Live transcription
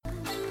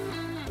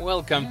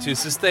Welcome to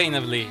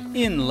Sustainably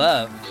In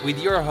Love with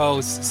your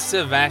hosts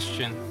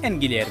Sebastian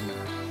and Guilherme.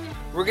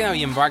 We're going to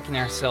be embarking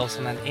ourselves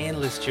on an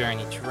endless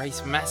journey to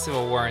raise massive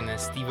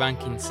awareness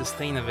debunking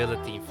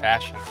sustainability in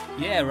fashion.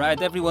 Yeah,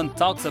 right, everyone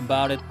talks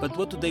about it, but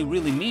what do they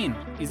really mean?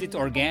 Is it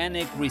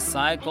organic,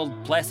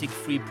 recycled,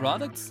 plastic-free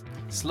products?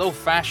 Slow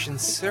fashion,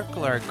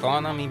 circular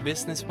economy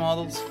business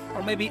models?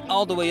 Or maybe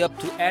all the way up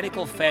to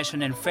ethical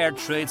fashion and fair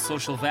trade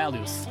social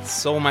values?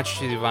 So much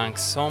to debunk,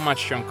 so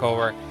much to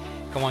uncover.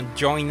 Come on,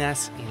 join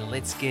us and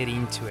let's get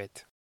into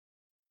it.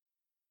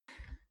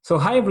 So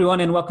hi everyone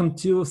and welcome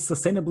to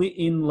Sustainably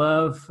in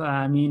Love.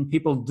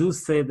 People do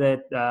say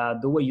that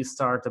the way you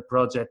start a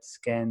project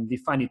can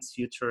define its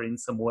future in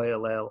some way.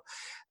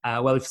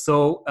 If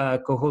so,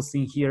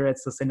 co-hosting here at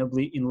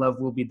Sustainably in Love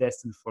will be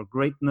destined for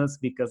greatness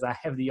because I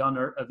have the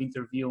honor of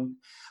interviewing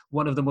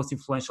one of the most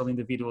influential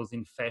individuals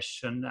in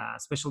fashion,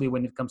 especially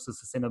when it comes to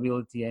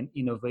sustainability and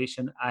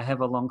innovation. I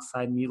have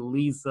alongside me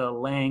Lisa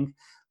Lang.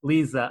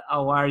 Lisa,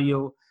 how are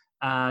you?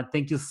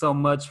 Thank you so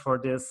much for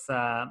this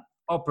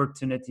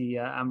opportunity.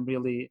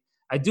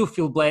 I do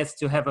feel blessed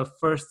to have a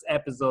first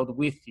episode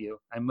with you.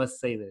 I must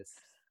say this.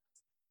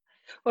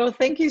 Well,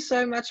 thank you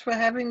so much for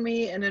having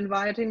me and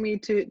inviting me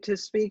to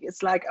speak.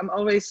 It's like I'm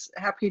always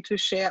happy to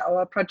share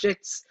our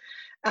projects,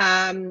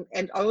 and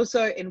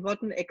also in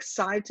what an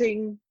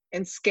exciting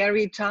and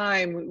scary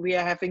time we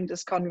are having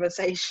this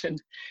conversation,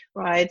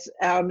 right?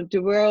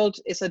 The world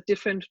is a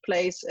different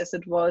place as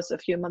it was a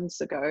few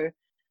months ago,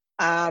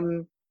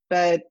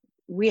 but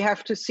we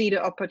have to see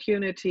the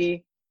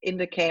opportunity in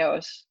the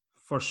chaos.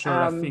 For sure.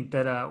 I think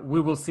that we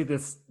will see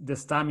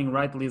this timing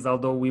right, Liz,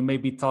 although we may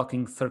be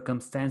talking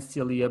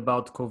circumstantially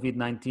about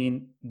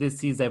COVID-19,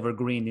 this is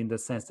evergreen in the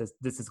sense that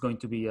this is going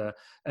to be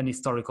an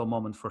historical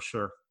moment for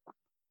sure.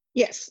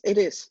 Yes, it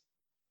is.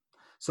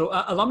 So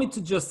allow me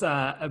to just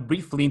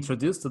briefly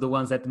introduce to the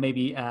ones that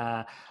maybe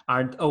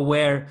aren't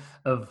aware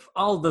of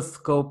all the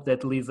scope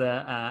that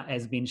Lisa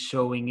has been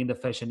showing in the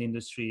fashion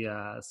industry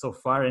so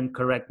far. And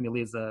correct me,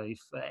 Lisa,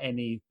 if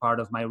any part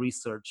of my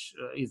research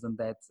isn't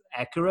that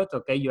accurate.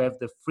 Okay, you have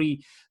the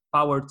free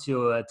power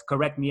to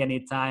correct me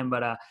anytime.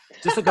 But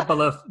just a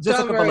couple of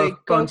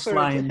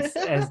punchlines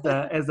as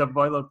a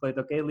boilerplate.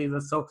 Okay, Lisa.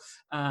 So.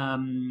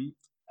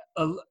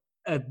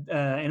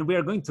 And we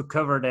are going to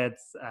cover that.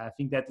 I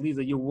think that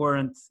Lisa, you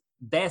weren't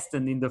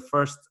destined in the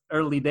first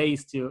early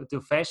days to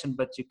fashion,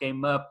 but you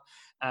came up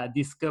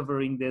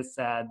discovering this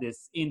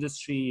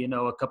industry.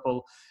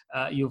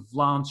 You've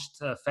launched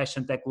a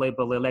fashion tech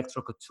label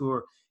Electro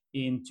Couture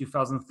in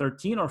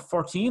 2013 or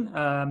 14.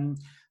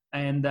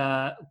 And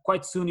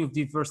quite soon you've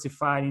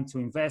diversified into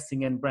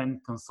investing and brand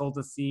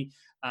consultancy.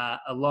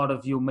 A lot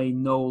of you may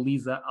know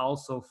Lisa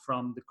also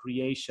from the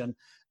creation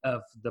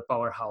of the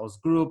Powerhouse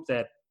Group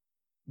that,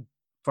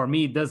 for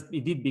me,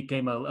 it did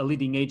become a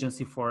leading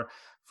agency for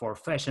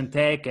fashion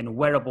tech and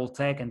wearable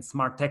tech and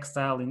smart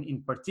textile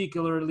in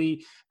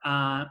particularly.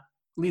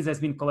 Lisa has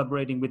been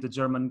collaborating with the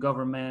German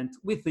government,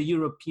 with the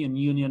European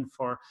Union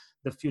for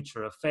the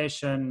future of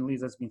fashion.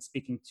 Lisa has been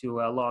speaking to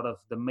a lot of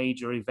the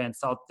major events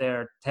out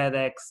there,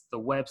 TEDx, the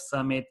Web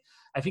Summit.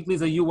 I think,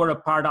 Lisa, you were a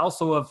part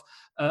also of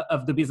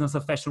the Business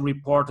of Fashion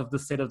report of the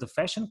State of the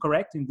Fashion,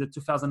 correct? In the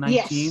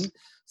 2019. Yes.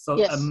 So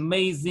yes.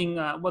 Amazing.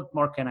 What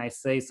more can I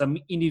say? Some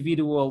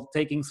individual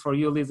takings for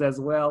you, Lisa, as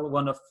well.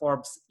 One of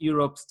Forbes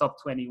Europe's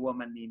top 20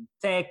 women in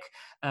tech,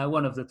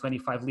 one of the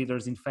 25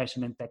 leaders in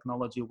fashion and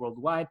technology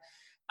worldwide,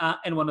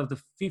 and one of the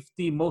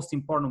 50 most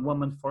important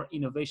women for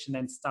innovation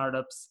and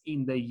startups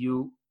in the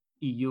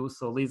EU.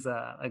 So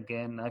Lisa,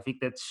 again, I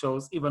think that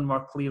shows even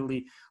more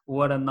clearly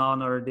what an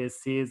honor this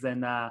is.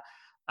 And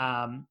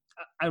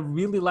I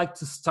really like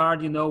to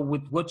start,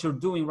 with what you're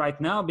doing right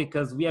now,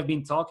 because we have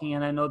been talking,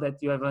 and I know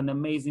that you have an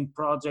amazing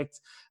project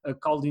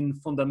called In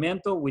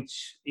Fundamento,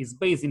 which is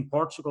based in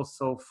Portugal.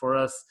 So for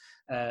us,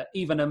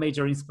 even a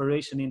major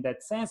inspiration in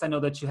that sense. I know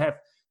that you have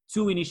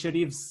two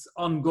initiatives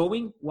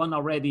ongoing, one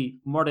already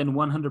more than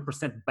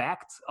 100%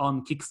 backed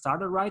on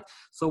Kickstarter, right?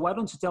 So why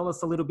don't you tell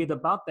us a little bit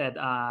about that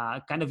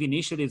kind of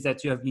initiatives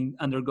that you have been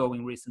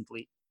undergoing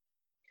recently?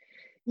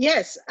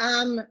 Yes.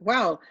 How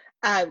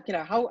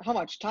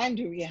much time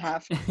do we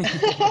have?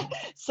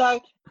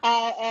 So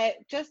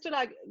just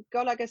to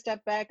go a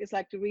step back is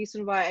the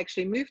reason why I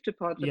actually moved to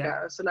Portugal.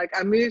 Yeah. So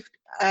I moved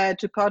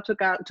to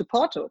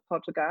Porto,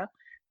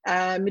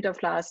 mid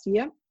of last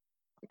year,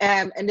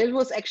 and it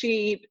was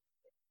actually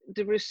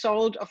the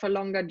result of a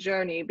longer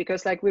journey,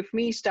 because with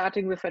me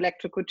starting with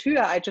Electro Couture,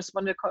 I just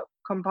want to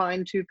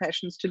combine two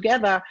passions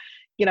together.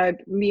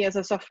 Me as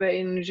a software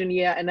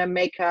engineer and a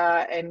maker,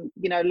 and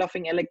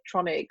loving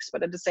electronics,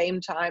 but at the same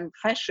time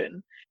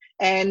fashion.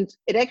 And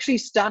it actually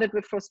started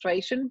with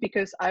frustration,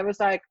 because I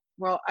was I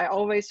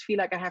always feel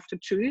like I have to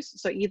choose.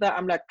 So either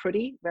I'm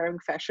pretty wearing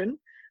fashion,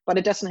 but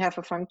it doesn't have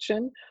a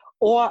function,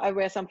 or I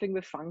wear something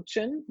with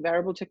function,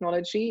 wearable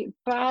technology,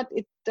 but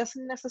it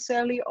doesn't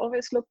necessarily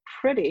always look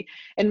pretty.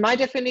 And my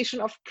definition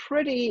of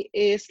pretty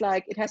is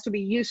it has to be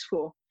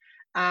useful.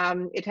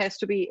 It has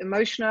to be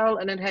emotional,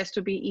 and it has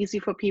to be easy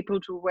for people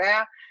to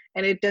wear.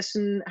 and it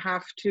doesn't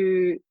have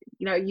to,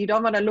 you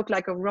don't want to look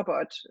like a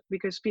robot,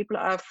 because people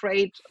are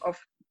afraid of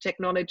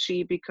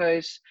technology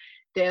because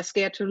they're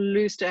scared to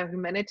lose their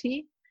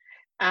humanity.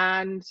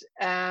 And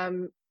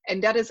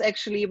that is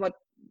actually what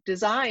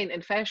design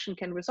and fashion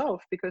can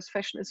resolve, because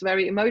fashion is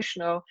very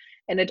emotional,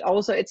 and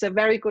it's a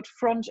very good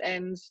front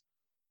end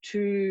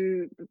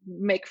to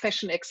make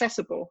fashion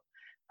accessible.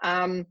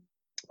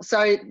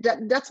 So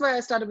that's why I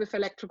started with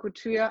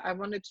Electrocouture. I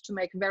wanted to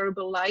make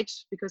wearable light,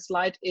 because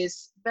light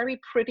is very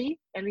pretty,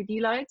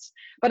 LED lights,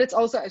 but it's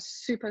also a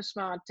super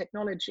smart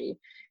technology.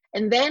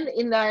 And then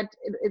in that,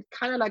 it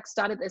kind of like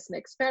started as an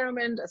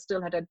experiment. I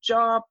still had a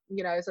job,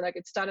 so like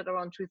it started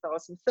around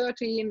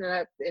 2013,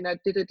 and I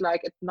did it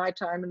like at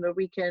nighttime and the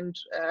weekend,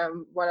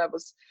 while I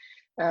was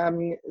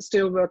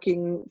still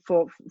working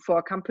for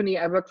a company.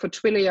 I worked for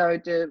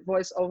Twilio, the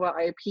voice over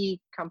IP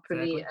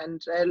company,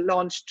 Exactly. and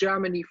launched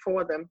Germany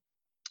for them.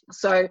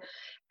 So,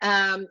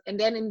 and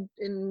then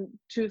in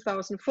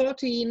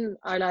 2014,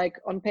 I like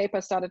on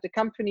paper started the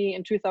company.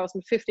 In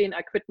 2015,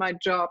 I quit my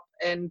job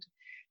and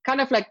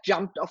kind of like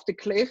jumped off the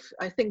cliff.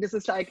 I think this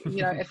is like,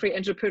 every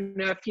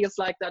entrepreneur feels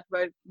like that,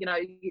 where,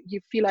 you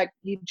feel like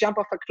you jump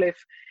off a cliff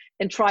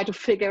and try to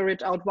figure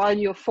it out while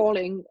you're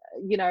falling,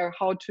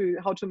 how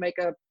to make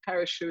a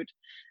parachute,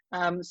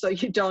 so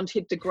you don't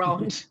hit the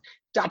ground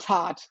that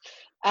hard.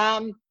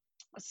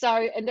 So,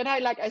 and then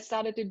I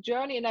started the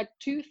journey, and like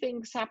two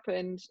things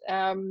happened.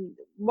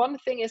 One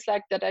thing is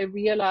like that I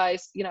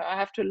realized, I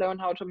have to learn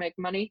how to make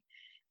money.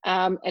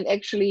 And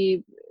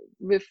actually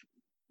with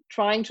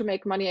trying to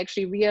make money,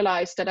 actually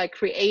realized that I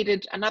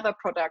created another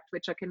product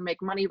which I can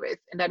make money with,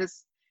 and that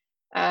is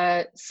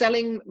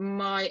selling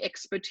my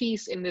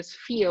expertise in this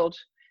field.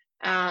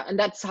 And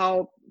that's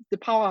how the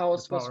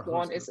Powerhouse was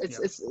born. It's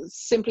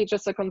simply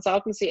just a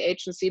consultancy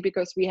agency,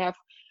 because we have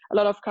a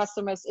lot of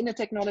customers in the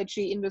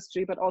technology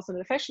industry, but also in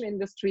the fashion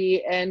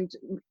industry. And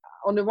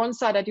on the one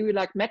side, I do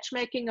like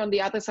matchmaking. On the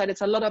other side,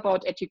 it's a lot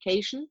about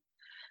education.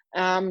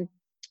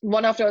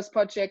 One of those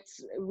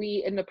projects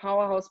we in the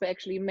Powerhouse were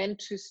actually meant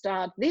to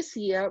start this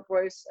year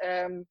was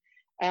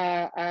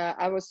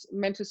I was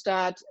meant to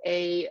start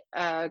a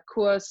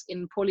course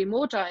in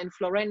Polymota in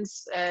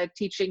Florence,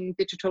 teaching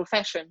digital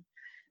fashion.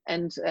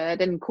 And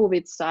then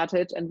COVID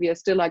started, and we are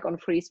still like on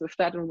freeze with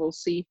that, and we'll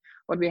see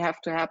what we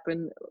have to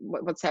happen,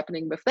 what's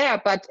happening with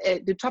there. But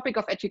the topic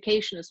of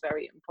education is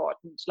very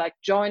important, like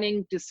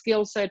joining the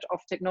skill set of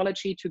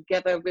technology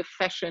together with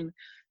fashion.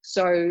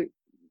 So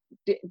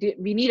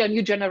we need a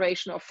new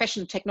generation of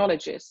fashion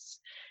technologists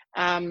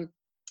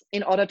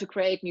in order to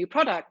create new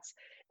products.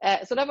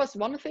 So that was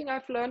one thing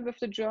I've learned with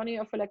the journey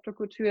of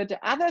Electrocouture. The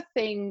other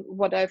thing,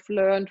 what I've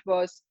learned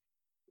was,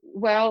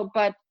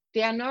 but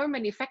there are no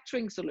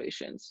manufacturing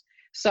solutions.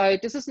 So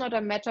this is not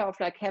a matter of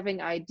like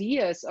having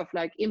ideas of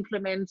like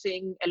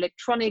implementing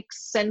electronic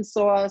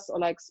sensors or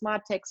like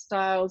smart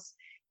textiles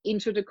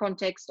into the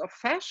context of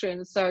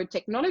fashion. So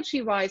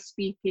technology wise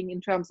speaking,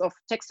 in terms of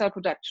textile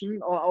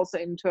production or also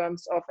in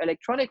terms of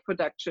electronic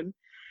production,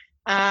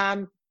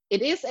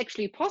 it is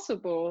actually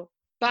possible.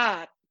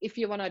 But if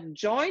you want to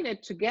join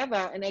it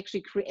together and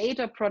actually create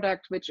a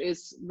product which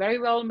is very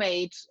well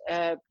made,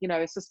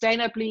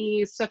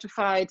 sustainably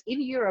certified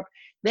in Europe,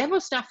 there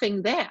was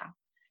nothing there.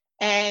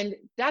 And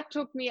that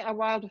took me a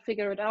while to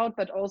figure it out,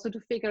 but also to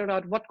figure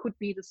out what could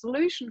be the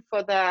solution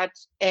for that.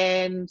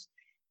 And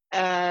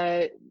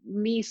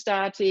me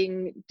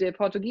starting the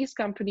Portuguese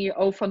company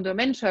O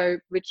Fundamento,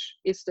 which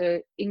is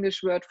the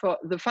English word for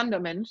the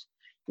fundament,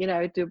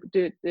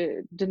 the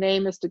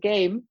name is the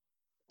game.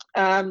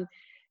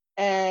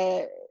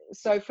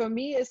 So for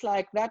me, it's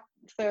like that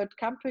third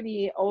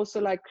company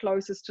also like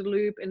closes the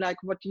loop in like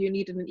what do you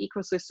need in an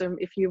ecosystem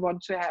if you want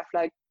to have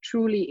like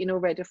truly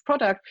innovative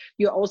product.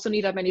 You also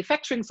need a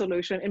manufacturing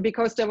solution, and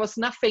because there was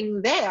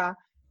nothing there,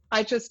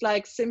 I just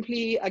like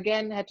simply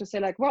again had to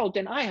say like, well,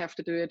 then I have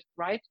to do it,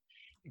 right?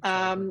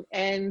 Exactly.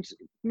 And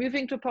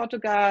moving to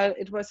Portugal,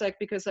 it was like,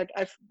 because like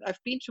I've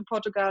been to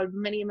Portugal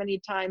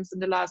many times in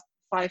the last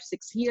 5-6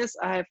 years.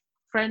 I have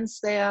friends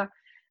there.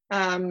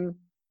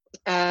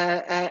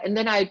 And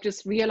then I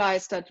just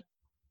realized that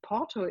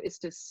Porto is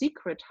the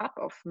secret hub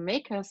of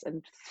makers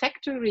and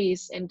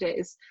factories, and there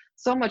is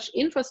so much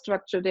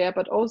infrastructure there.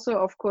 But also,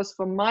 of course,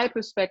 from my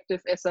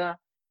perspective as a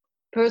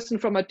person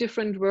from a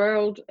different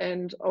world,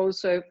 and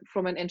also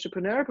from an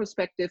entrepreneur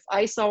perspective,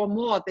 I saw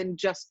more than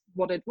just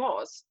what it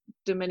was,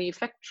 the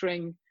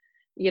manufacturing,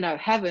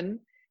 heaven.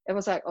 It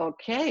was like,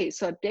 okay,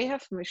 so they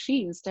have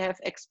machines, they have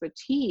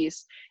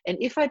expertise. And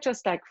if I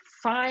just like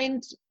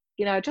find,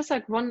 just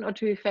like 1 or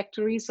 2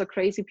 factories or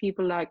crazy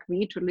people like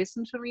me to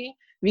listen to me,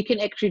 we can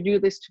actually do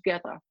this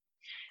together.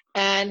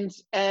 And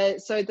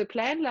so the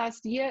plan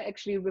last year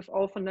actually with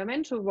O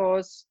Fundamento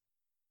was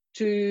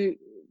to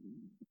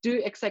do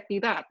exactly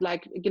that,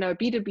 like,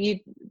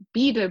 B2B,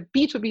 be the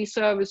B2B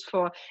service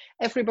for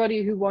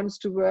everybody who wants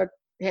to work,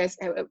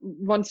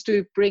 wants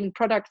to bring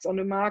products on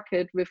the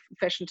market with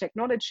fashion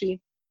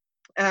technology.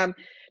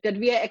 that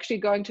we are actually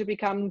going to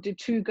become the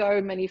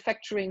to-go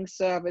manufacturing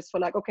service for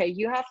like, okay,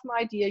 you have an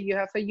idea, you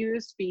have a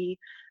USB,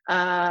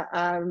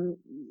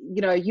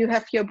 you know, you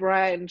have your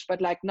brand,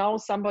 but like now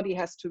somebody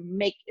has to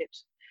make it.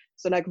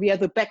 So like we are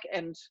the back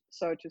end,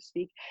 so to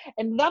speak.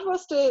 And that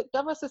was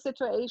the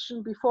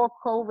situation before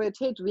COVID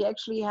hit. We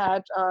actually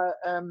had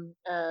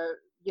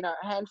you know,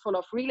 a handful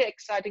of really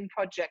exciting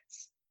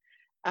projects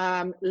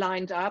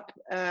lined up.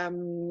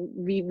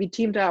 We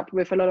teamed up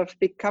with a lot of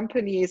big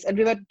companies, and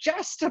we were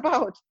just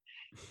about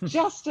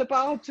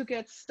to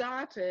get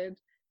started,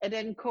 and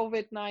then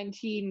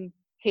COVID-19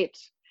 hit.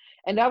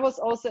 And that was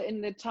also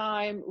in the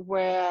time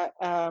where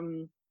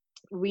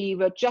we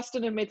were just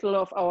in the middle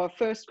of our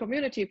first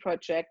community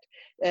project,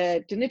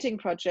 the knitting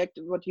project,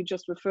 what you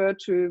just referred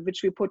to,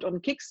 which we put on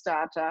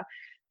Kickstarter.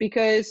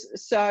 Because,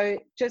 so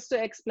just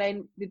to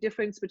explain the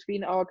difference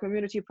between our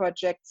community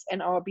projects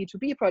and our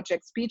B2B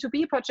projects.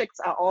 B2B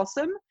projects are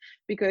awesome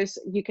because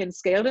you can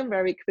scale them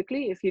very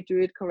quickly if you do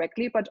it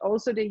correctly, but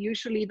also they're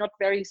usually not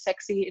very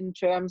sexy in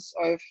terms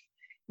of,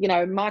 you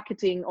know,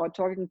 marketing or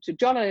talking to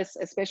journalists,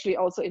 especially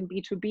also in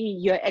B2B.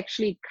 You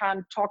actually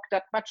can't talk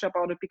that much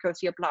about it because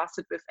you're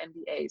blasted with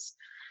NDAs.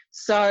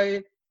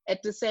 So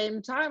at the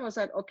same time, I was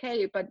like,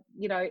 okay, but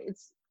you know,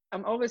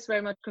 I'm always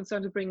very much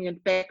concerned to bring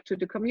it back to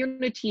the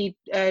community,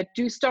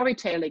 do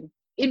storytelling,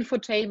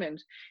 infotainment.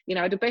 You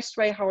know, the best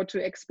way how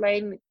to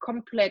explain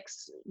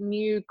complex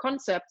new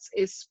concepts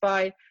is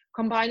by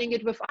combining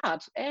it with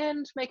art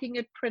and making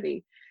it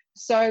pretty.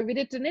 So we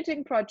did the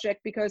knitting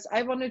project because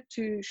I wanted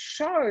to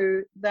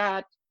show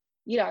that,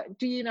 you know,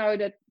 do you know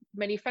that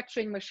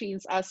manufacturing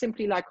machines are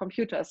simply like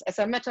computers? As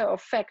a matter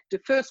of fact, the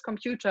first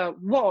computer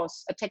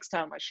was a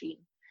textile machine.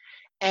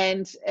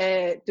 And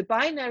the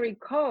binary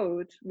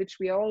code, which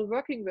we are all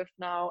working with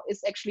now,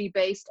 is actually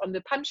based on the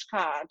punch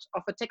card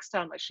of a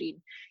textile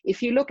machine.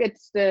 If you look at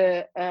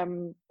the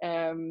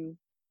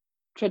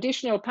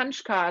traditional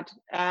punch card,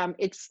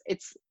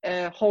 it's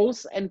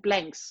holes and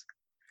blanks.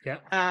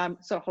 Yeah.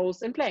 So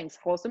holes and blanks,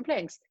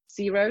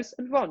 zeros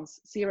and ones.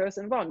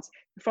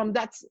 From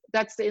that's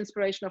the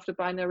inspiration of the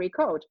binary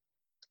code.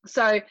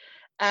 So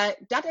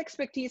that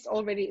expertise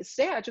already is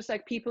there. Just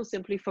like people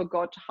simply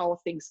forgot how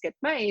things get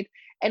made.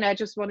 And I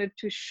just wanted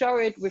to show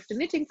it with the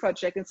knitting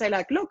project and say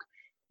like, look,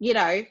 you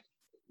know,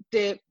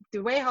 the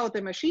way how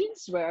the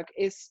machines work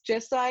is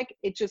just like,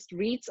 it just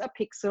reads a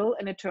pixel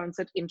and it turns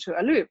it into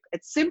a loop.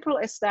 It's simple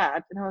as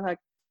that. And I was like,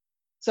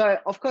 so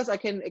of course I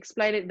can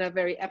explain it in a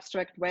very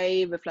abstract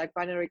way with like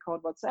binary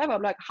code whatsoever.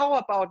 I'm like, how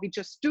about we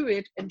just do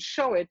it and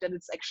show it that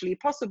it's actually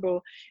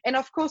possible? And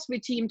of course we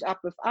teamed up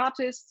with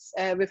artists,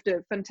 with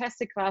the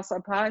fantastic Rosa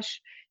Paz.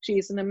 She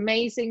is an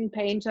amazing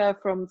painter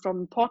from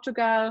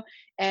Portugal,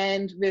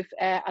 and with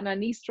Anna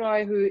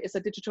Nistroy, who is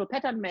a digital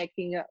pattern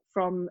maker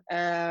from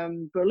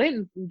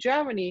Berlin, from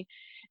Germany.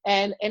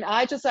 And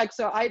I just like,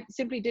 so I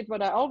simply did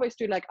what I always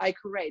do, like I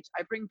curate,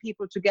 I bring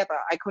people together,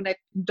 I connect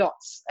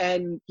dots,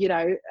 and you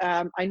know,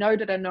 I know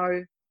that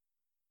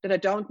I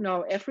don't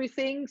know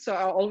everything, so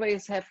I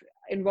always have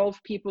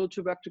involved people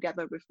to work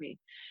together with me.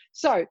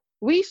 So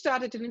we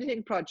started a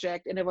knitting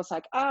project, and it was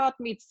like art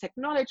meets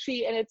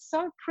technology, and it's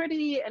so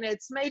pretty, and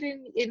it's made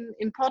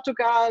in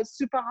Portugal,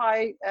 super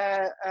high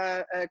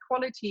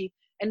quality,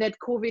 and that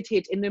COVID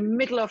hit in the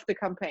middle of the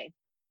campaign,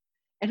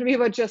 and we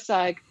were just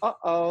like,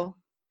 uh-oh.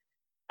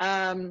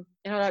 And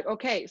I'm like,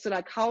 okay, so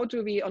like, how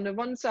do we, on the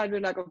one side, we're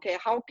like, okay,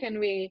 how can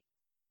we,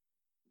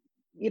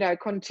 you know,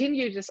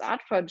 continue this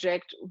art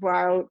project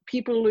while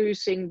people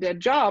losing their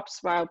jobs,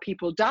 while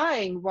people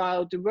dying,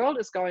 while the world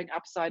is going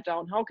upside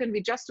down? How can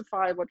we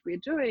justify what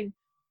we're doing?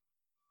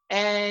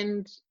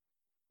 And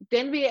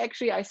then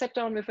I sat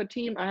down with a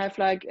team. I have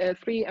like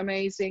 3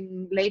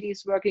 amazing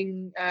ladies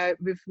working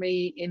with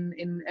me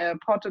in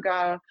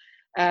Portugal,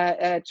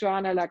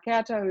 Joana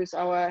Lacerta, who's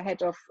our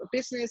head of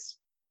business,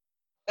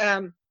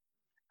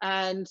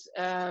 and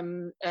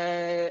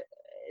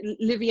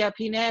Livia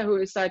Pinet, who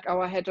is like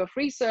our head of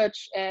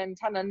research, and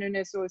Hannah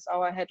Nunes, who is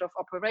our head of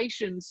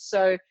operations.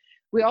 So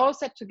we all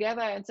sat together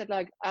and said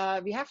like,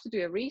 we have to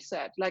do a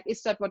reset. Like,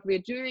 is that what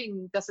we're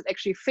doing? Does it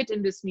actually fit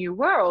in this new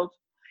world?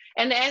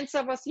 And the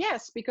answer was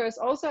yes, because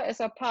also as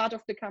a part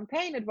of the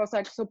campaign, it was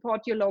like,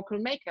 support your local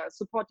makers,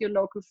 support your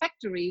local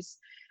factories.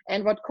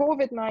 And what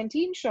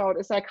COVID-19 showed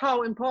is like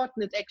how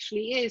important it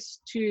actually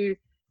is to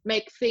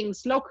make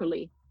things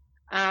locally.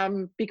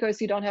 Because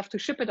you don't have to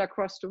ship it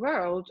across the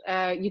world.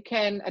 You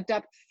can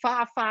adapt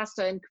far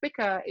faster and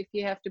quicker if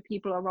you have the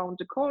people around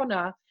the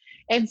corner.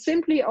 And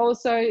simply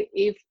also,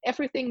 if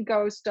everything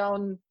goes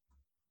down,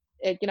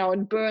 you know,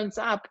 and burns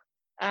up,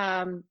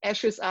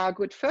 ashes are a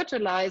good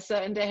fertilizer,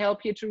 and they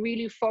help you to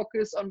really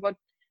focus on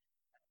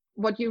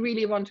what you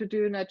really want to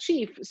do and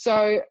achieve.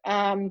 So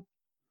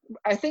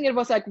I think it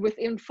was like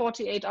within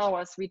 48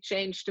 hours, we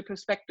changed the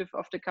perspective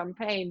of the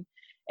campaign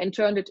and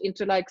turned it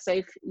into like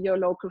Save Your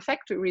Local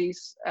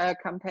Factories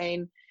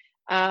campaign.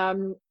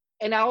 And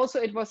also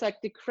it was like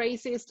the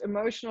craziest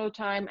emotional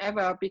time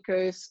ever,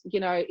 because, you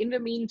know, in the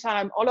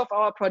meantime, all of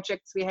our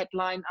projects we had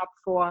lined up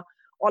for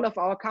all of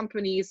our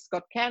companies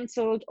got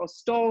canceled or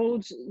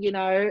stalled, you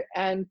know,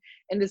 and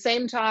in the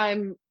same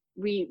time,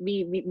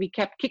 we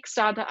kept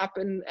Kickstarter up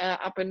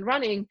and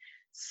running.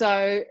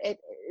 So it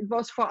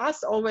was for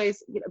us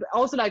always, you know,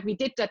 also like we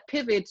did that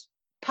pivot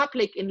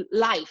public in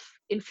life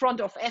in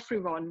front of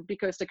everyone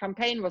because the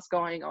campaign was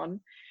going on.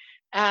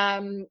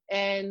 And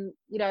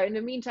you know, in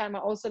the meantime, I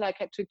also like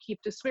had to keep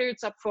the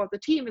spirits up for the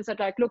team and said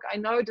like, look, I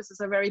know this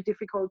is a very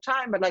difficult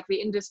time, but like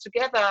we're in this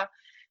together.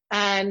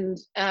 And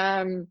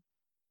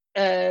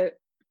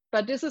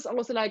but this is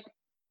also like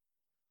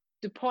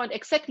the point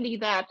exactly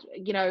that,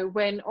 you know,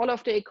 when all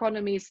of the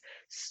economies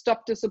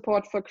stopped the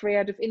support for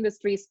creative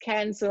industries,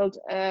 canceled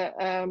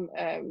a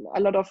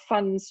lot of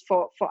funds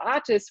for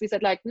artists, we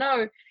said like,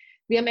 no,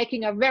 we are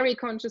making a very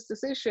conscious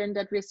decision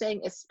that we're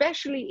saying,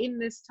 especially in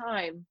this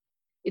time,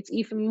 it's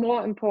even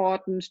more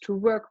important to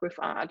work with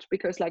art,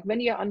 because like when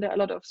you're under a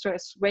lot of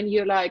stress, when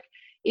you're like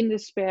in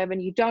despair,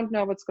 when you don't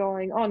know what's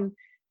going on,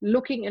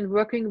 looking and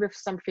working with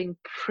something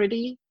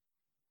pretty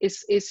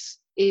is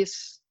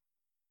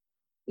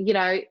you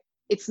know,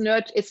 it's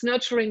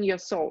nurturing your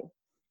soul.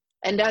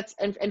 And that's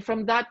and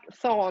from that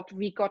thought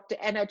we got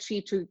the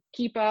energy to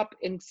keep up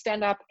and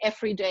stand up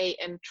every day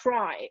and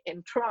try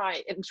and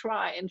try and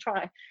try and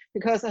try,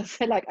 because I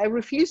said like, I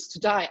refuse to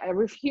die, I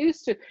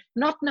refuse to,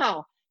 not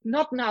now.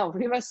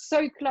 We were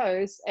so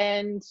close,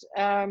 and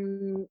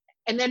then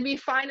we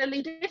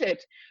finally did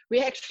it. We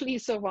actually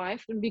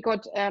survived, and we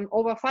got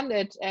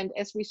overfunded, and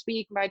as we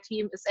speak my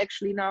team is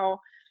actually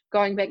now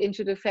going back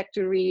into the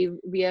factory.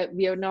 We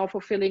are now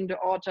fulfilling the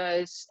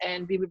orders,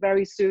 and we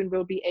very soon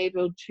will be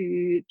able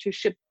to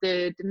ship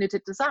the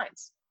knitted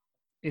designs.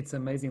 It's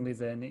amazing,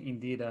 Lisa, and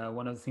indeed,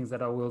 one of the things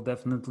that I will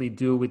definitely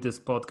do with this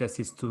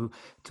podcast is to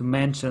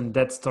mention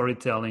that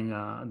storytelling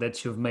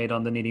that you've made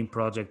on the knitting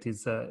project.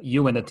 Is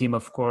you and the team,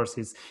 of course,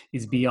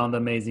 is beyond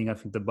amazing. I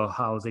think the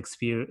Bauhaus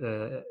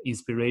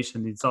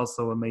inspiration is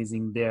also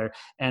amazing there,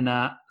 and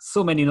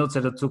so many notes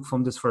that I took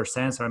from this first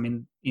answer. I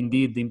mean,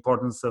 indeed, the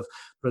importance of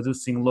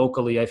producing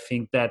locally. I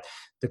think that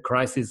the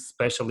crisis,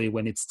 especially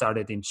when it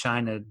started in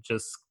China,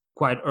 just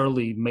quite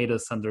early made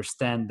us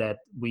understand that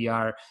we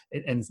are,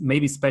 and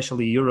maybe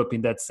especially Europe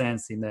in that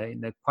sense, in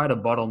a quite a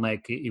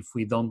bottleneck if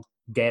we don't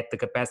get the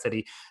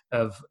capacity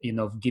of, you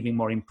know, giving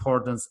more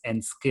importance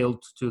and scale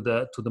to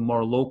the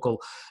more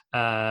local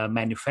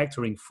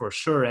manufacturing, for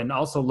sure. And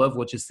also love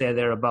what you said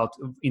there about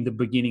in the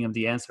beginning of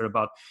the answer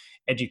about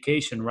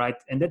education, right?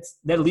 And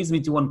that leads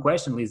me to one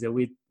question, Lisa,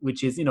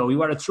 which is, you know,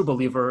 you are a true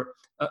believer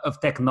of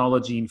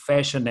technology in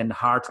fashion and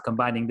art,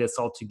 combining this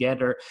all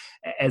together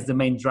as the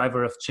main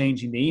driver of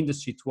change in the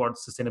industry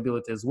towards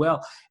sustainability as well.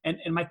 And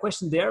my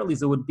question there,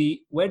 Lisa, would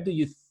be, where do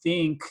you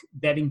think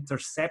that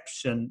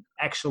interception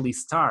actually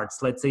starts?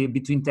 Let's say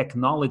between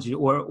technology,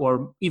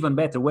 or even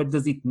better, where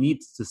does it need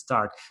to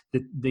start?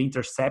 The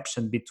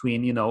interception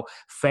between, you know,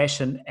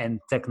 fashion and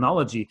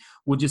technology.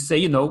 Would you say,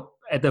 you know,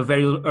 at a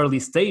very early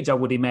stage, I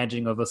would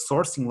imagine, of a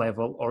sourcing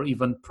level, or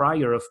even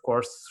prior, of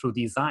course, through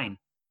design?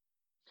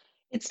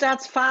 It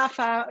starts far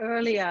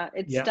earlier.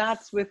 It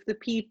starts with the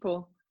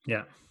people.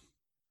 Yeah.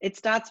 It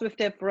starts with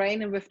their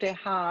brain and with their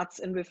hearts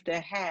and with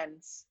their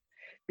hands,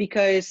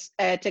 because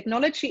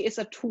technology is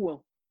a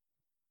tool.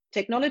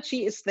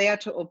 Technology is there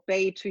to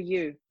obey to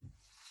you.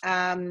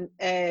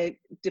 The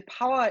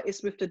power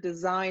is with the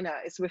designer,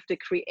 is with the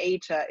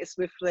creator, is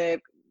with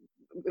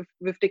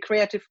the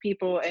creative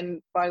people.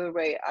 And by the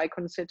way, I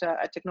consider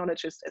a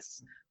technologist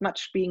as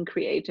much being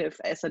creative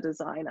as a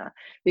designer,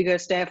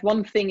 because they have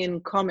one thing in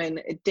common: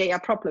 they are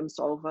problem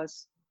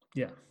solvers.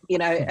 Yeah, you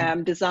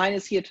know, design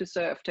is here to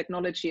serve,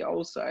 technology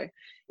also.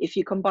 If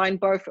you combine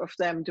both of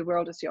them, the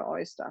world is your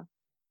oyster.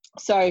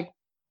 So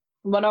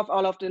one of a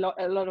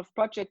lot of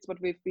projects what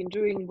we've been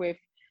doing with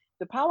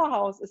the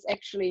Powerhouse is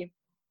actually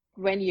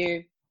when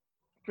you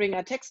bring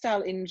a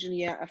textile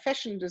engineer, a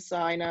fashion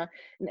designer,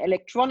 an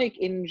electronic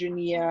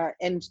engineer,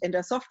 and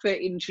a software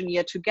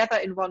engineer together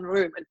in one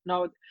room. And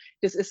now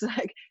this is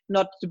like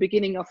not the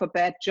beginning of a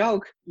bad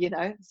joke, you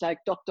know, it's like ...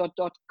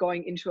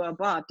 going into a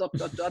bar, ...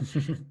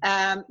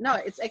 No,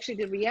 it's actually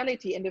the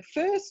reality. And the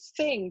first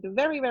thing, the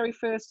very, very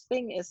first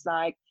thing is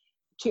like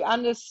to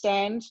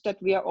understand that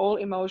we are all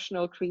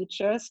emotional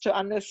creatures, to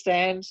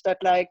understand that,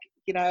 like,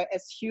 you know,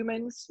 as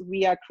humans,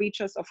 we are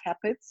creatures of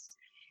habits.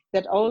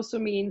 That also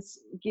means,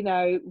 you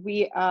know,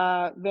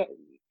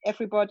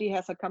 everybody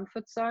has a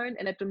comfort zone.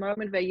 And at the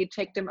moment where you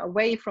take them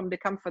away from the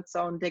comfort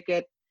zone, they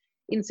get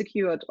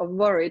insecure or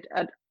worried,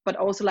 but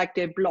also like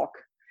they block.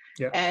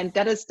 Yeah. And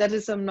that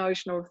is an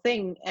emotional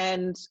thing.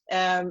 And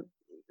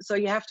so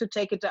you have to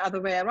take it the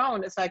other way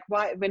around. It's like,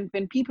 why, when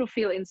people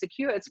feel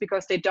insecure, it's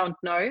because they don't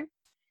know.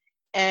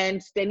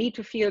 And they need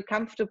to feel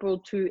comfortable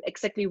to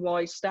exactly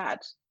voice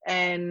that.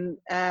 And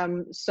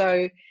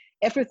so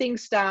everything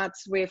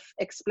starts with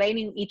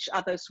explaining each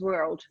other's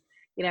world.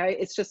 You know,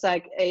 it's just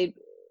like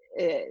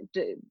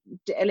the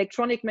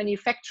electronic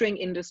manufacturing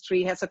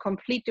industry has a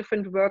complete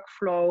different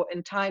workflow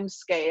and time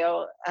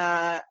scale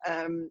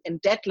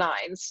and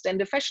deadlines than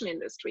the fashion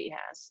industry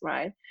has,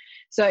 right?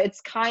 So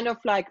it's kind of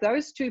like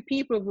those two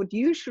people would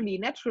usually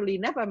naturally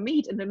never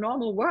meet in the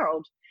normal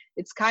world.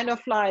 It's kind of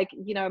like,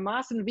 you know,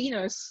 Mars and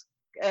Venus,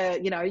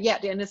 yeah,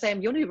 they're in the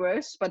same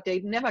universe, but they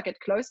never get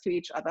close to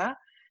each other.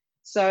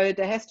 So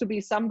there has to be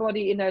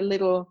somebody in a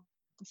little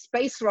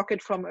space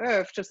rocket from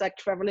Earth, just like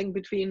traveling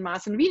between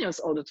Mars and Venus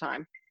all the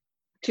time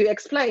to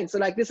explain. So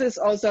like, this is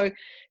also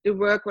the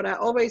work, what I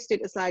always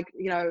did is like,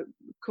 you know,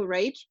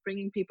 curate,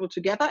 bringing people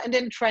together and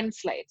then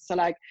translate. So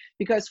like,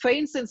 because for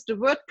instance, the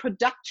word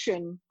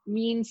production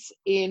means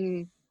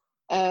in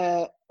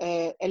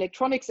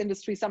electronics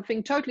industry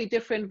something totally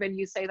different when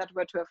you say that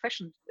word to a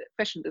fashion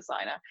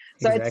designer.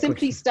 So exactly. It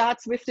simply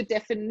starts with the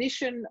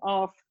definition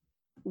of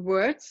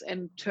words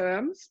and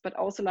terms, but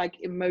also like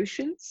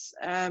emotions.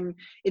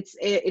 It's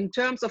in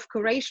terms of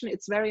curation,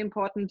 it's very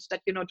important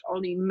that you not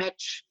only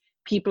match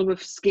people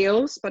with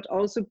skills, but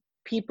also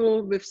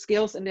people with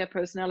skills and their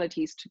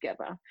personalities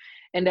together.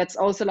 And that's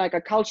also like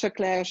a culture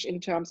clash in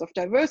terms of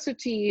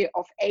diversity,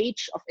 of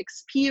age, of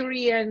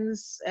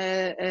experience,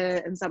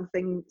 and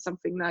something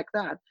like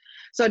that.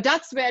 So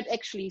that's where it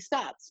actually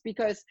starts,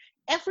 because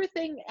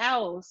everything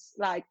else,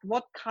 like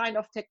what kind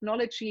of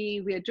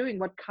technology we are doing,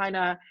 what kind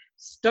of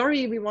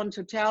story we want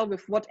to tell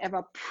with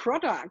whatever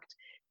product,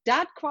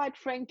 that quite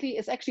frankly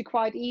is actually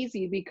quite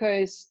easy,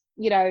 because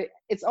you know,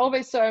 it's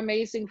always so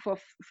amazing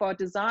for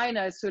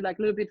designers who are like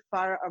a little bit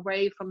far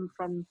away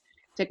from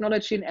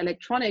technology and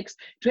electronics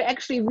to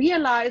actually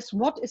realize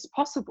what is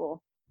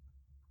possible,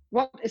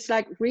 what is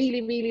like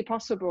really, really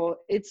possible.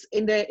 It's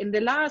in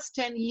the last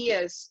 10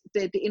 years,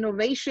 the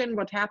innovation,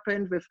 what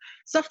happened with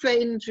software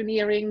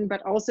engineering,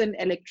 but also in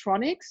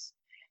electronics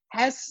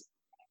has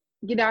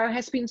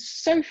been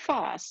so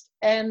fast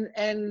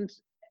and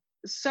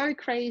so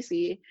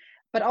crazy,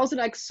 but also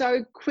like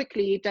so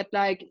quickly that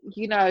like,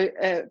 you know,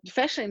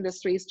 fashion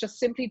industries just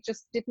simply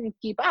didn't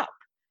keep up.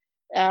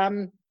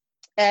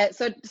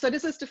 So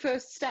this is the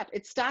first step.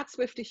 It starts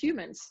with the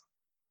humans.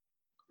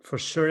 For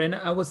sure. And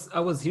I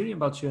was hearing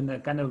about you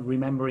and kind of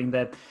remembering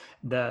that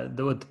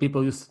what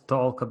people used to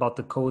talk about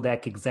the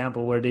Kodak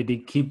example, where they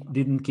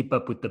didn't keep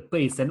up with the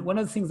pace. And one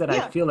of the things that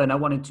I feel, and I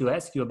wanted to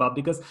ask you about,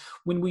 because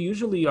when we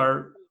usually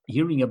are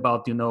hearing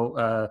about, you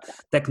know,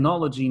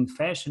 technology in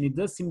fashion, it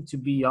does seem to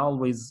be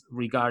always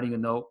regarding, you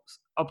know,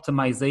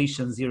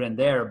 optimizations here and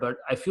there. But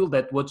I feel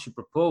that what you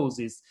propose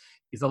is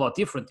a lot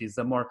different. It's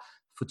a more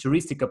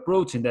futuristic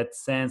approach in that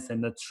sense,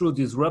 and a true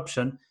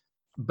disruption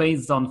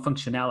based on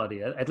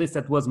functionality. At least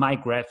that was my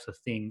grasp of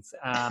things.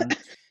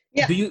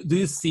 Yeah. Do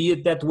you see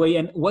it that way?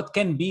 And what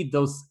can be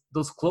those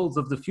clothes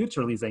of the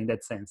future, Lisa, in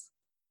that sense?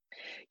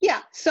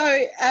 Yeah.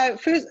 So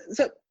first,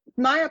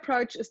 my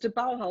approach is the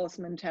Bauhaus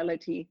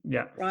mentality.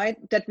 Yeah. Right.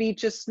 That we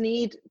just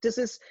need. This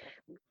is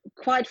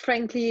quite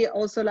frankly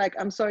also like,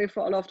 I'm sorry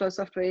for all of those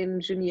software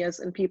engineers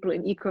and people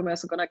in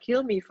e-commerce are gonna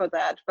kill me for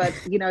that. But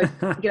you know,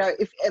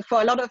 if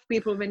for a lot of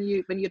people, when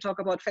you talk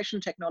about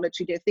fashion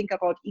technology, they think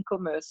about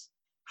e-commerce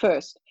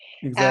first.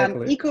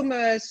 Exactly.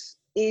 E-commerce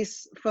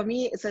is, for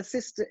me, it's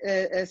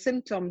a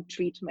symptom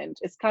treatment.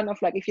 It's kind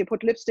of like if you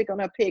put lipstick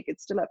on a pig,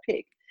 it's still a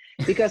pig,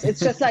 because it's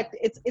just like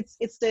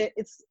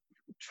it's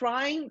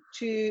trying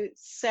to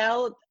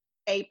sell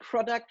a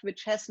product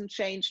which hasn't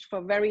changed for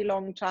a very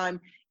long time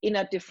in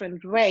a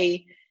different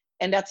way.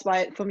 And that's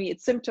why for me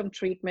it's symptom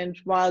treatment,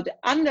 while the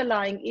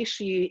underlying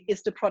issue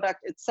is the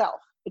product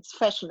itself. It's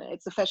fashion.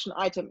 It's a fashion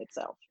item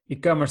itself.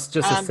 E-commerce is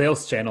just a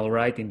sales channel,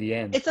 right? In the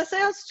end, it's a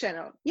sales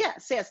channel.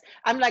 Yes.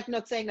 I'm like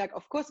not saying like,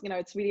 of course, you know,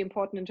 it's really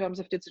important in terms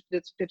of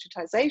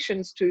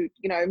digitizations to,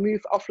 you know,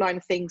 move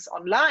offline things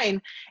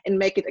online and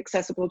make it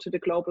accessible to the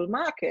global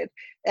market.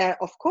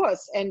 Of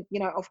course, and you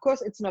know, of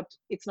course, it's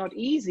not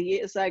easy.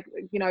 It's like,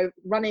 you know,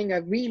 running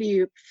a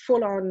really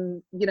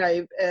full-on, you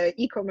know,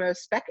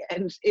 e-commerce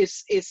backend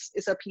is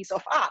a piece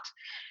of art,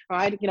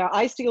 right? You know,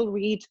 I still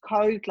read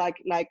code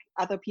like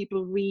other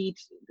people read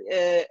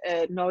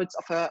notes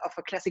of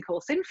a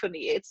classical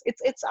symphony.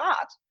 It's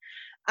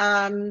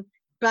art,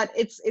 but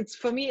it's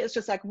for me, it's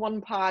just like one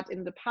part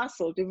in the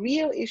puzzle. The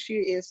real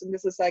issue is, and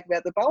this is like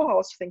where the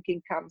Bauhaus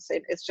thinking comes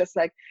in, it's just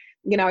like,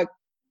 you know,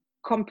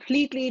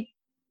 completely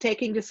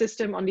taking the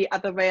system on the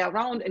other way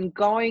around and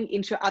going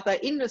into other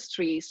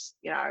industries.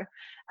 You know,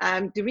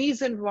 the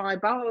reason why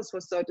Bauhaus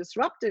was so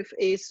disruptive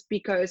is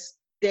because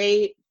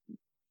they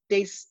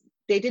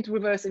did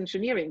reverse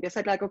engineering. They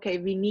said like, okay,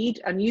 we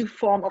need a new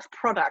form of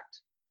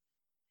product.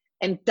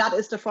 And that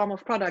is the form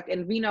of product.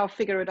 And we now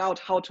figure it out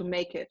how to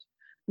make it.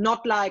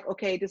 Not like,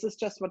 okay, this is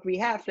just what we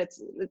have.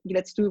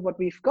 Let's do what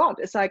we've got.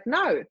 It's like,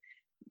 no,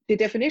 the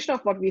definition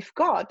of what we've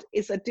got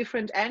is a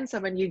different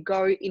answer when you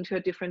go into a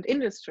different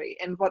industry.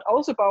 And what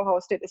also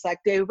Bauhaus did is like,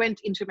 they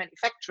went into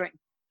manufacturing.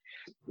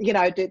 You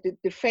know,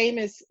 the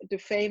famous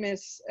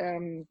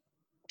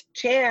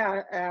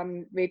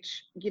chair,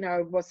 which, you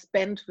know, was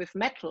bent with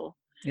metal.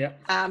 Yeah.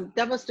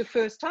 That was the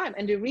first time.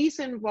 And the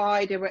reason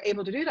why they were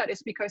able to do that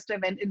is because they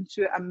went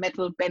into a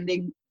metal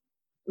bending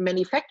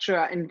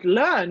manufacturer and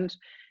learned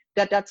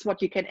that that's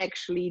what you can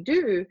actually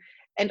do.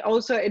 And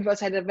also it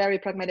had a very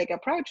pragmatic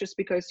approach, just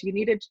because you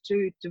needed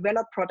to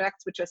develop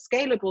products which are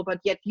scalable but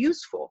yet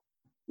useful,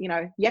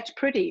 yet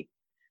pretty.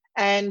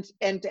 And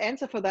the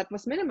answer for that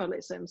was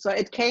minimalism. So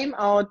it came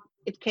out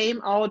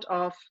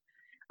of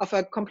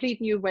a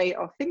complete new way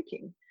of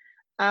thinking.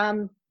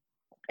 And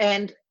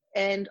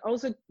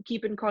also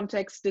keep in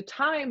context the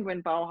time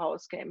when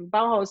Bauhaus came.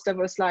 Bauhaus, that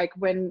was like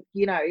when,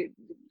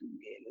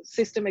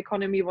 system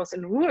economy was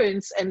in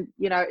ruins, and,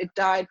 it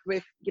died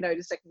with,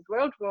 the Second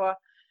World War,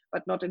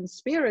 but not in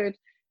spirit.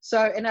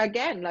 So, and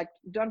again, like,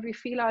 don't we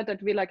feel like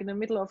that we're like in the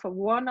middle of a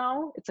war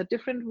now? It's a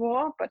different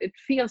war, but it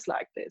feels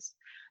like this.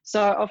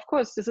 So of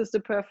course, this is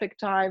the perfect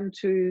time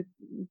to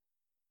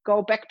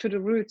go back to the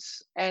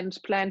roots and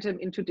plant them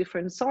into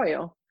different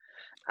soil.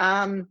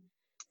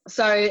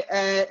 So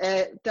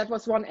that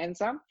was one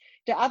answer.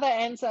 The other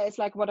answer is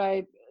like what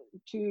I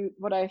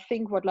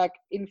think like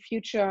in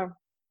future,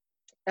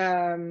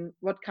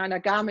 what kind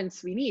of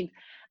garments we need.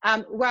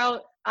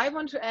 Well, I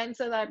want to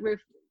answer that with,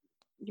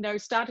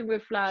 starting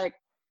with like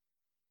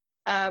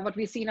what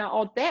we see now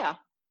out there,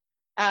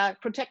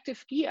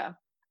 protective gear.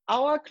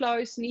 Our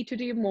clothes need to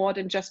do more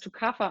than just to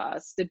cover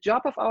us. The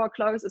job of our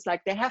clothes is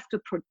like they have to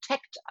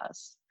protect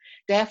us.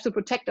 They have to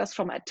protect us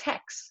from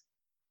attacks.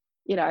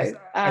 I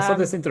saw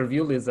this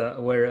interview, Lisa,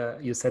 where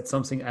you said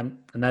something, I'm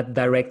not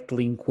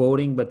directly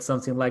quoting, but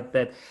something like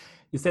that.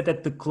 You said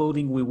that the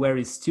clothing we wear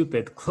is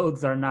stupid.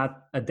 Clothes are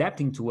not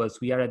adapting to us.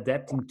 We are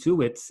adapting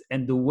to it.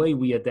 And the way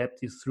we adapt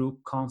is through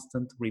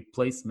constant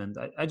replacement.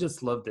 I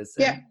just love this.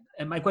 Yeah.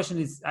 And my question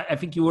is, I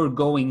think you were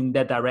going in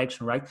that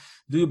direction, right?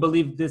 Do you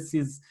believe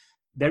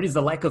there is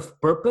a lack of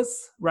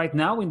purpose right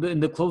now in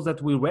the clothes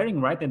that we're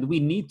wearing, right? And we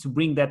need to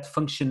bring that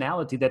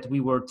functionality that we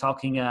were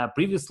talking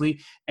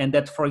previously, and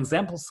that, for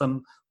example,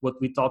 what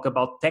we talk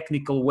about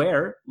technical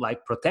wear,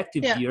 like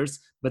protective gears,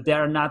 but they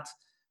are not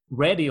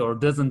ready, or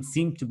don't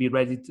seem to be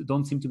ready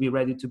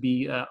to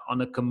be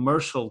on a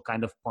commercial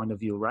kind of point of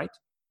view, right?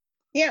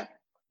 Yeah.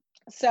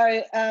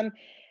 So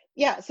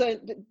so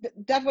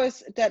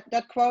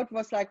that quote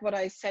was like what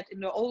I said in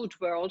the old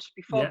world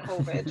before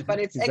COVID, but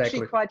it's exactly.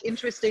 actually quite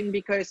interesting,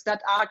 because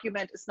that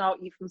argument is now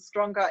even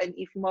stronger and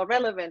even more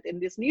relevant in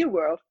this new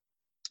world,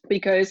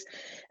 because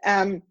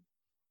that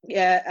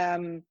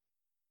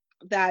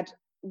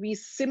we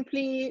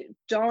simply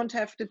don't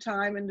have the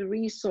time and the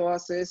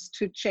resources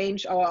to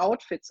change our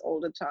outfits all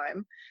the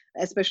time,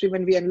 especially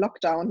when we're in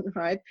lockdown,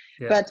 right?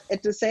 Yeah. But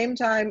at the same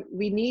time,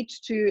 we need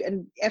to,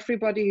 and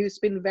everybody who's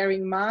been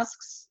wearing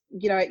masks,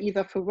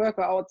 either for work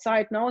or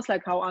outside, knows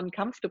like how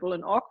uncomfortable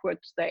and awkward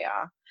they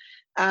are.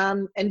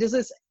 And this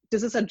is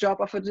a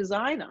job of a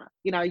designer.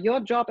 Your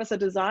job as a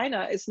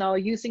designer is now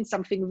using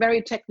something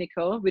very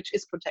technical, which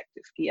is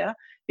protective gear,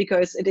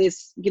 because it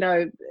is,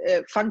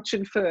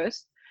 function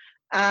first.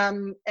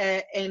 And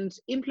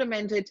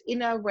implement it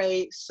in a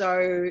way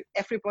so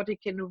everybody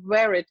can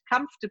wear it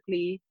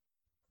comfortably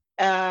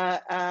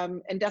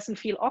and doesn't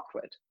feel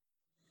awkward.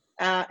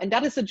 And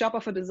that is the job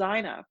of a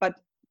designer. But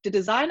the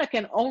designer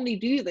can only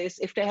do this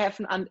if they have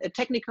a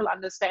technical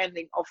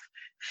understanding of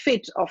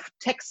fit, of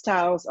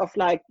textiles, of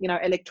like,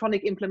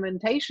 electronic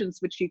implementations,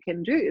 which you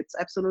can do. It's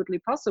absolutely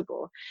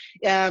possible.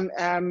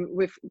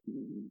 With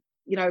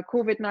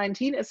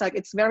COVID-19, it's like,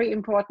 it's very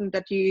important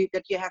that you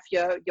have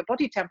your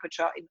body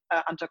temperature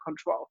under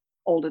control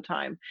all the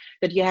time,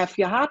 that you have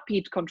your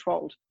heartbeat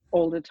controlled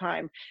all the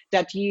time,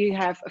 that you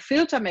have a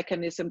filter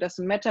mechanism,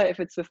 doesn't matter if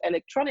it's with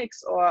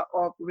electronics or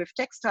with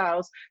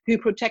textiles, who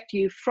protect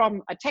you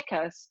from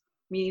attackers,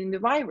 meaning the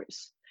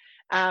virus.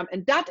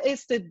 And that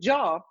is the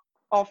job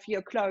of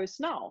your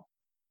clothes now.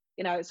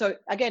 So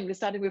again, we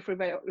started with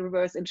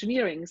reverse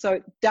engineering.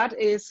 So that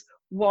is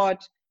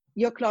what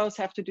your clothes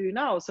have to do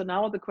now. So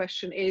now the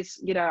question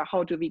is,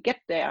 how do we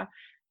get there?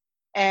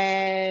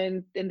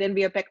 And then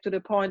we are back to the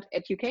point,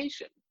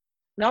 education.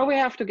 Now we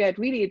have to get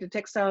really the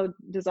textile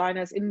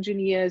designers,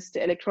 engineers,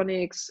 the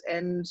electronics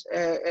and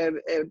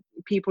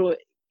people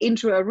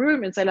into a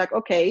room and say like,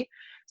 okay,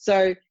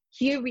 so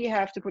here we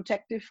have the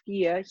protective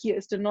gear, here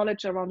is the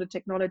knowledge around the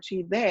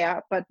technology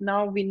there, but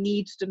now we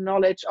need the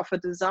knowledge of a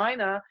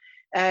designer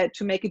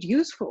to make it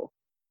useful.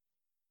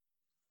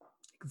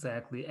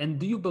 Exactly. And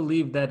do you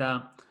believe that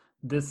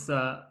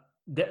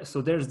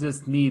so there's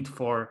this need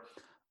for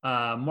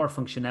more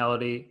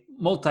functionality,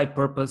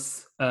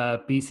 multi-purpose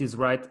pieces,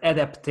 right?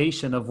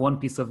 Adaptation of one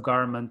piece of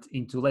garment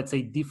into, let's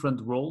say,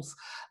 different roles.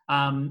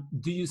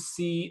 Do you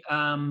see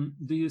an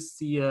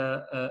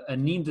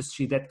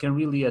industry that can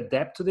really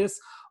adapt to this,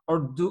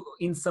 or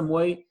in some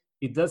way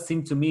it does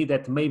seem to me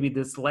that maybe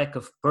this lack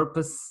of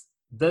purpose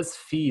does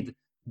feed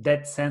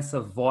that sense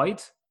of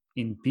void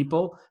in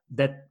people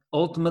that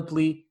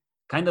ultimately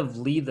kind of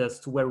lead us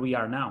to where we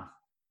are now?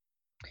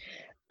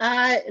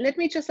 Let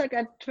me just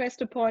address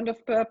the point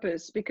of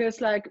purpose,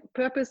 because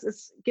purpose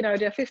is,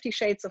 there are 50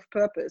 shades of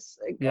purpose.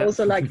 Yeah.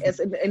 Also as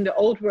in the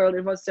old world,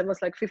 there was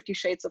 50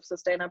 shades of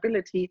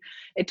sustainability.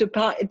 It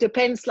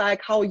depends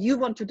how you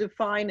want to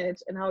define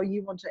it and how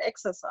you want to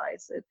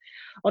exercise it.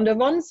 On the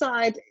one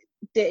side,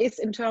 there is,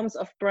 in terms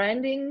of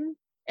branding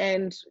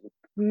and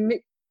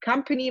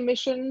company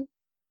mission,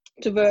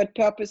 the word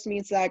purpose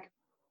means like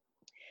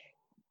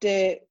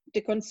the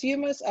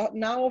consumers are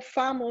now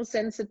far more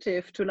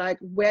sensitive to like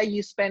where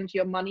you spend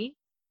your money,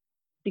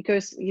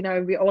 because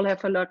we all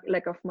have a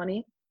lack of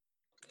money.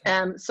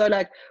 So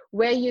like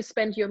where you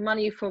spend your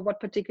money for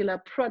what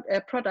particular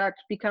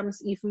product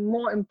becomes even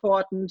more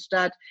important,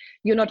 that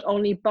you're not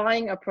only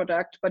buying a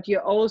product, but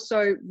you're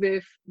also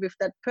with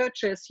that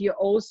purchase, you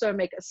also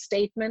make a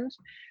statement,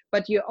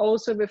 but you're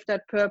also with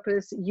that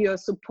purpose, you're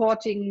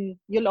supporting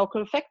your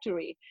local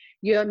factory.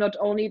 You're not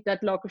only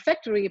that local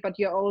factory, but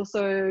you're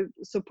also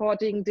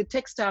supporting the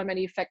textile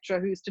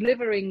manufacturer who's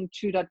delivering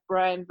to that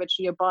brand which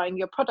you're buying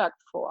your product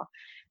for.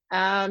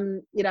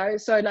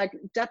 So like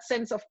that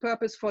sense of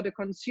purpose for the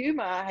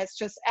consumer has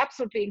just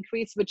absolutely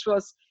increased, which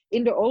was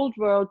in the old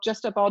world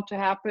just about to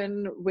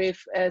happen with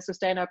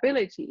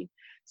sustainability.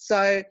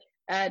 So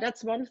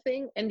that's one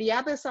thing. And the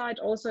other side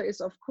also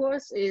is, of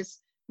course, is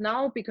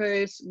now,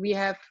 because we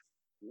have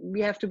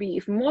to be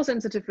even more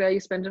sensitive where you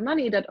spend the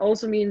money. That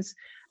also means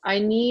I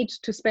need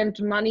to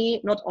spend money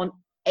not on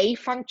a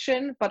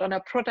function, but on a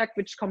product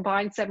which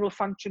combines several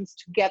functions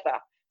together.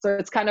 So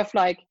it's kind of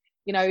like,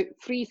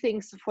 3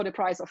 things for the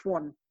price of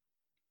 1.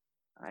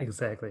 Right?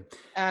 Exactly.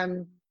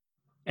 And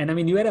I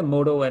mean, you had a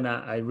motto, and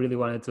I really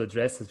wanted to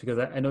address this, because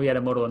I know you had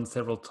a motto on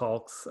several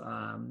talks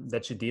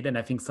that you did, and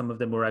I think some of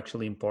them were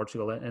actually in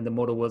Portugal. And the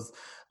motto was,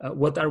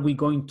 "What are we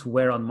going to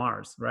wear on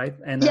Mars?" Right?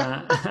 And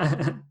yeah.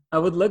 I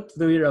would love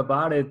to hear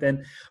about it.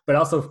 But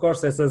also, of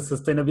course, as a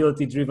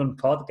sustainability-driven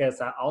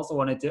podcast, I also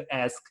wanted to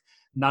ask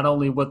not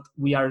only what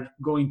we are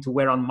going to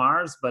wear on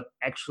Mars, but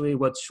actually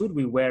what should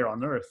we wear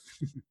on Earth?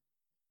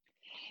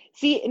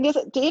 See, and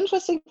the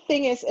interesting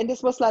thing is, and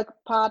this was like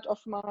part of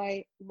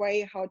my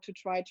way how to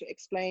try to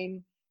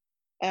explain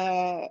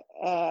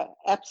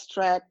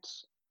abstract,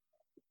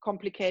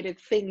 complicated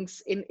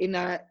things in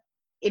an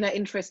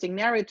interesting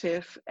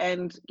narrative.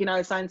 And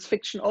science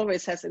fiction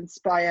always has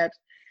inspired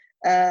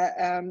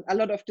a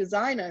lot of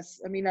designers.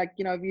 I mean, like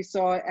we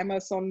saw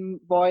Amazon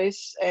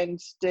Voice and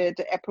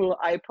the Apple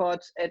iPod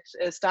at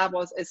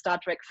Star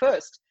Trek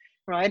first,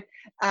 right?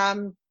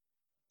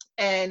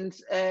 And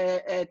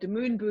the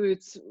moon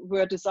boots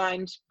were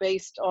designed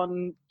based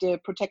on the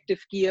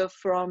protective gear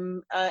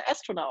from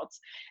astronauts.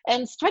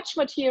 And stretch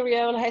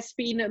material has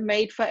been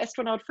made for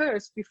astronaut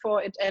first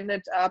before it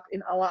ended up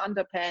in our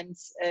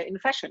underpants in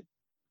fashion.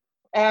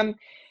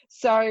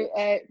 So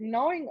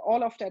knowing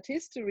all of that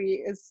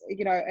history is,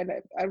 and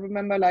I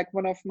remember like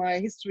one of my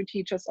history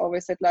teachers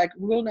always said, like,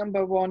 rule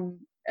number 1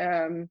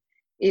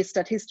 is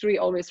that history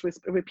always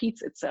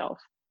repeats itself.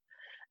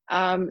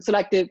 So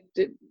like the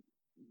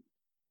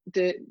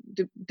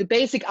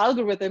basic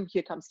algorithm,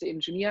 here comes the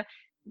engineer,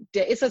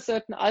 there is a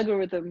certain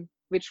algorithm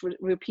which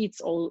repeats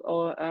all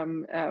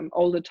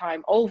the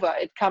time over.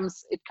 It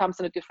comes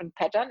in a different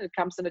pattern, it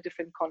comes in a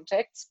different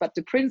context, but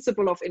the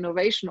principle of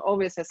innovation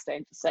always has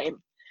stayed the same.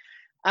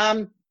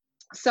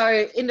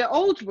 So in the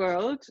old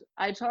world,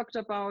 I talked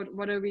about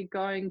what are we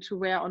going to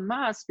wear on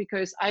Mars,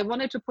 because I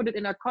wanted to put it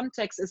in a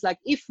context. Is like,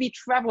 if we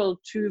travel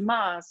to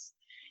Mars,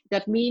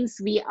 that means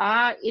we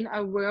are in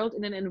a world,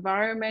 in an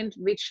environment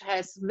which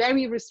has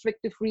very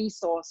restrictive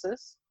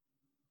resources,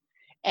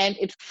 and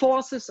it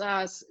forces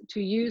us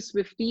to use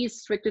with these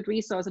restricted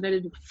resources, and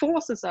it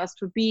forces us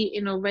to be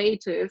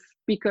innovative,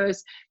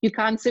 because you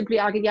can't simply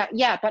argue,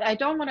 yeah, but I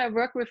don't want to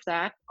work with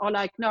that, or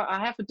like, no, I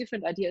have a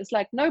different idea. It's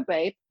like, no,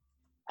 babe,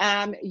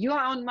 you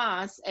are on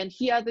Mars, and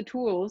here are the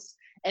tools.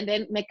 And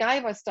then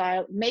MacGyver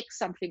style, make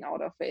something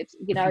out of it.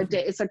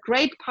 There is a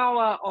great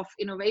power of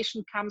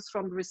innovation comes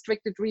from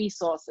restricted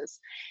resources.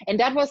 And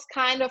that was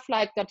kind of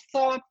like that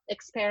thought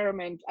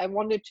experiment I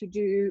wanted to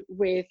do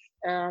with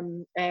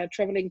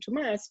traveling to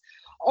Mars.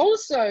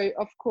 Also,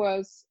 of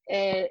course,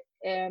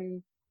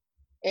 when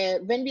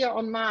we are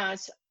on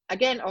Mars,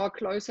 again, our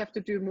clothes have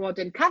to do more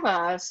than cover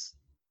us.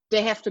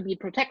 They have to be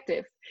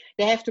protective.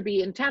 They have to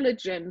be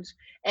intelligent.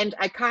 And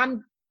I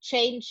can't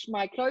change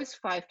my clothes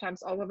 5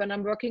 times over when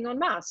I'm working on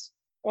Mars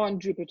or on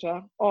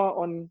Jupiter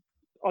or on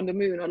the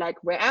moon or like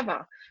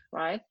wherever,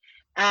 right?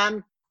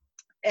 And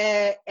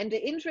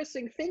the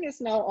interesting thing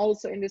is now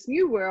also in this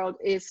new world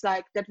is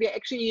like that we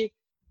actually,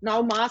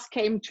 now Mars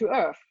came to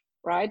Earth,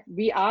 right?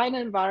 We are in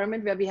an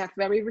environment where we have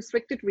very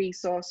restricted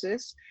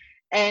resources,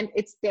 and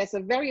there's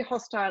a very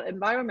hostile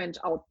environment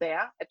out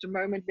there at the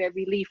moment where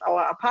we leave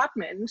our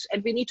apartment,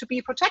 and we need to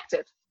be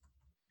protected.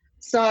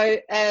 So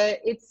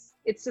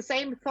it's the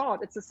same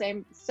thought, it's the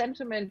same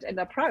sentiment and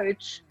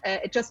approach.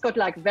 It just got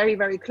like very,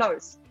 very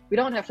close. We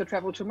don't have to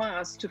travel to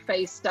Mars to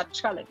face that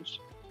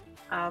challenge.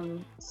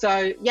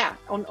 So yeah,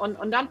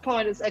 on that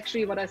point, it's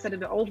actually what I said in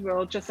the old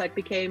world, just like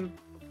became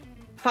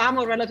far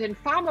more relevant,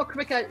 far more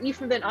quicker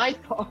even than I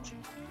thought.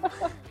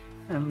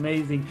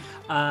 Amazing.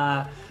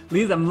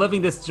 Liz, I'm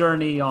loving this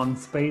journey on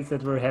space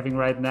that we're having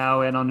right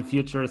now and on the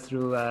future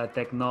through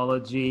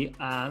technology.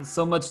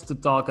 So much to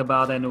talk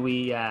about, and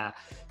we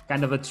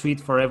kind of a treat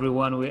for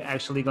everyone. We're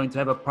actually going to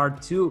have a part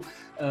 2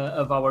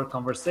 of our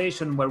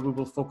conversation where we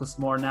will focus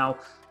more now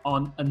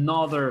on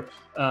another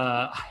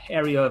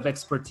area of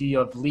expertise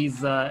of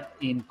Lisa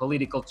in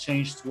political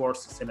change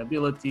towards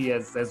sustainability.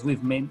 As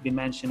we've been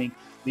mentioning,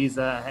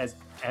 Lisa has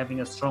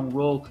having a strong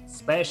role,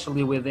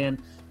 especially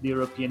within the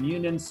European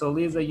Union. So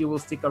Lisa, you will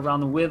stick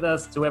around with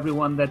us. To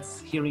everyone that's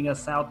hearing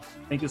us out,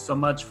 thank you so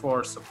much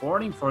for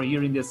supporting, for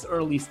hearing this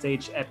early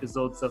stage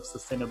episodes of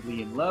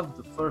Sustainably in Love,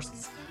 the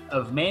first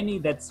of many.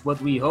 That's what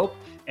we hope.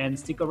 And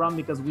stick around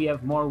because we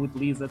have more with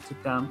Lisa to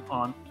come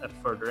on a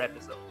further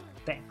episode.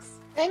 Thanks.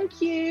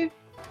 Thank you.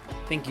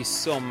 Thank you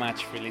so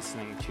much for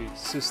listening to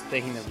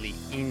Sustainably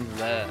in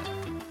Love.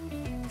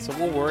 So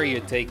what were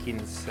your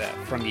takings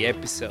from the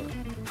episode?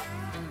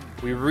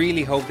 We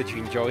really hope that you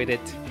enjoyed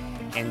it.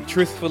 And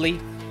truthfully,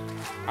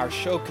 our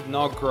show could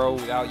not grow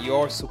without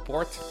your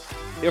support.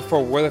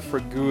 Therefore, whether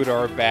for good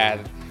or bad,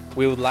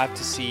 we would love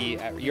to see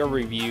your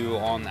review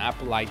on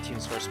Apple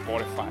iTunes or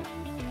Spotify.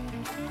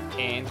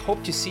 And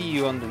hope to see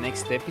you on the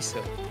next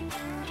episode.